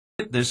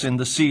Fit this in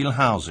the seal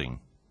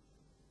housing.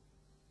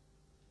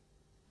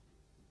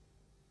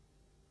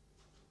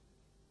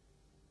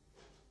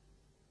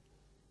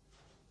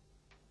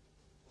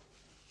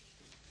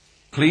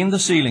 Clean the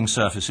sealing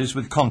surfaces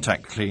with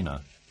contact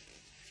cleaner.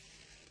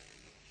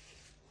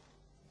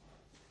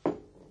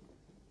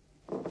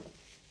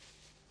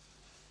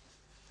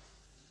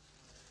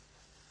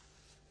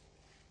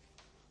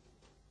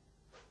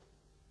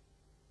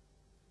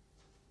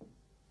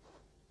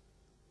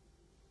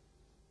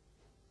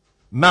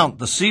 Mount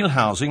the seal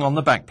housing on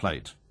the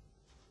backplate.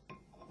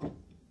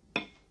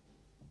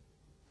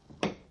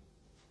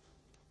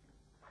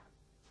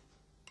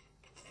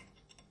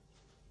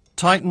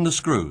 Tighten the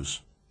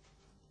screws.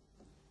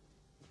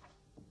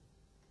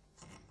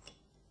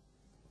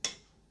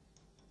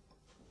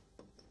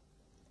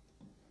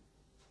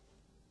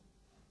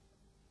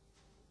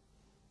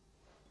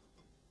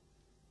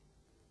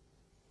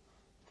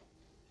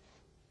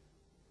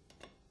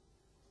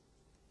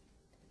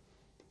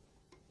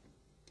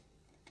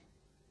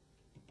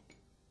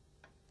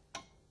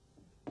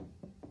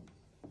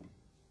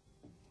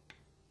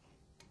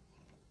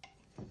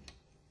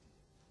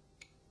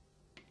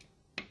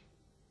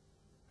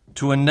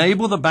 To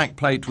enable the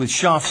backplate with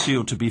shaft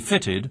seal to be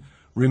fitted,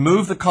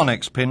 remove the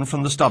connex pin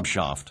from the stub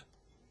shaft.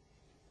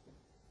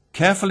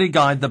 Carefully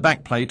guide the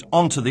backplate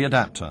onto the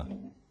adapter.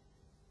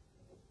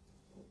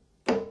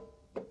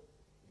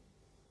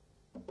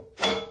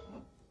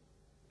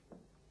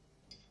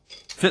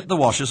 Fit the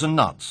washers and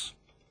nuts.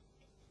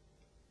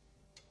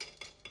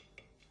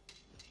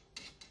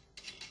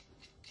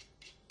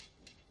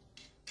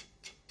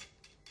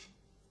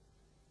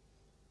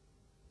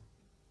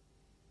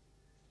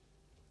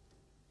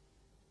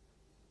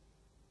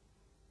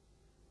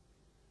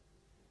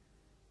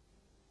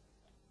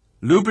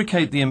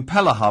 Lubricate the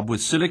impeller hub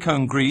with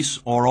silicone grease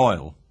or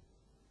oil.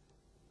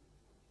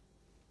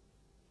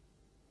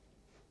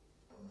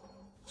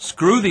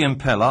 Screw the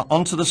impeller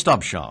onto the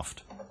stub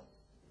shaft.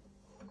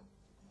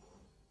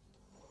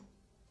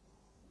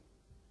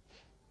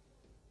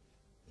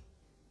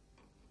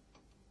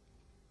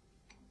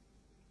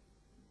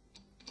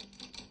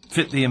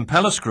 Fit the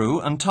impeller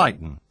screw and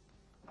tighten.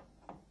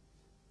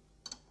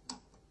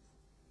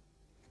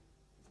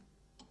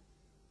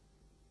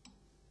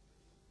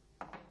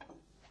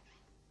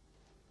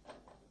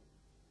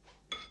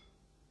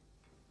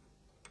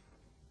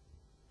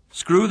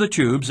 Screw the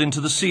tubes into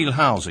the seal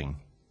housing.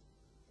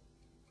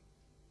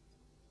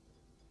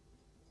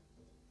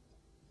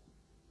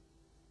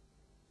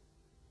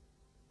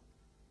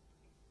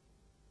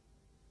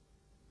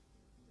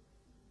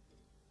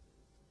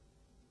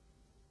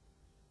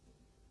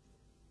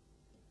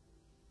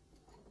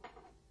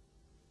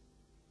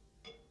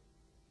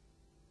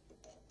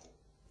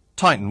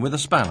 Tighten with a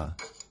spanner.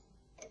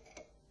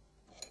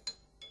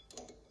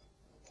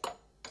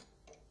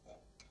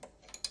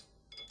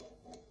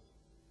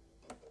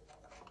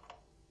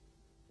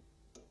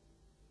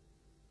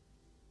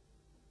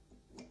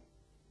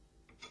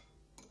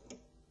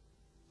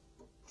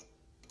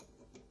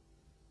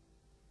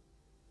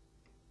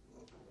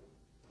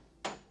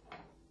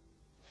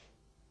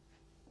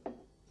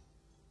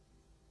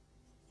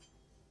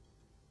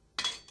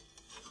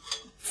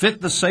 Fit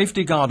the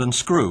safety guard and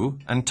screw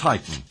and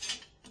tighten.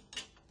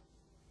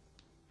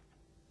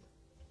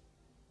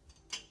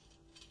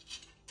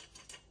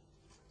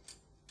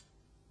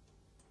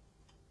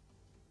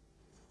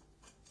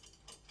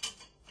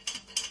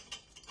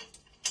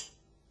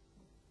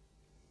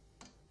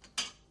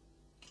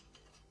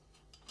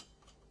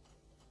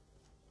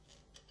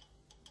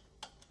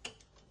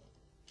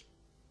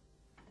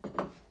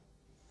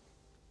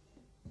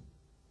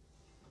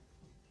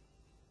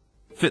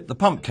 Fit the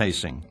pump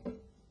casing.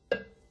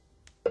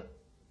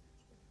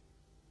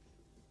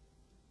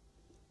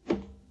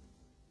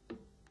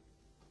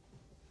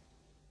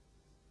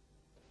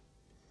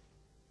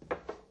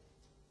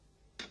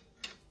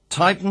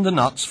 Tighten the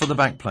nuts for the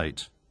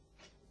backplate.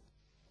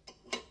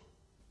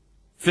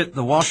 Fit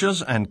the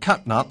washers and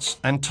cut nuts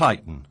and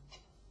tighten.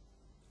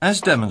 As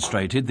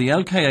demonstrated, the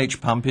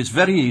LKH pump is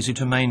very easy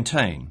to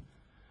maintain,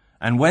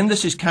 and when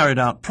this is carried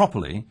out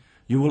properly,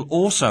 you will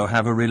also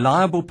have a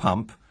reliable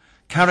pump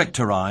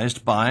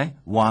characterized by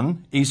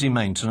 1. Easy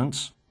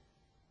maintenance,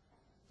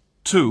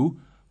 2.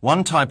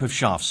 One type of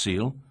shaft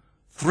seal,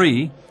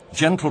 3.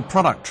 Gentle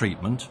product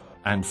treatment,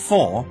 and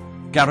 4.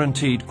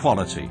 Guaranteed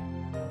quality.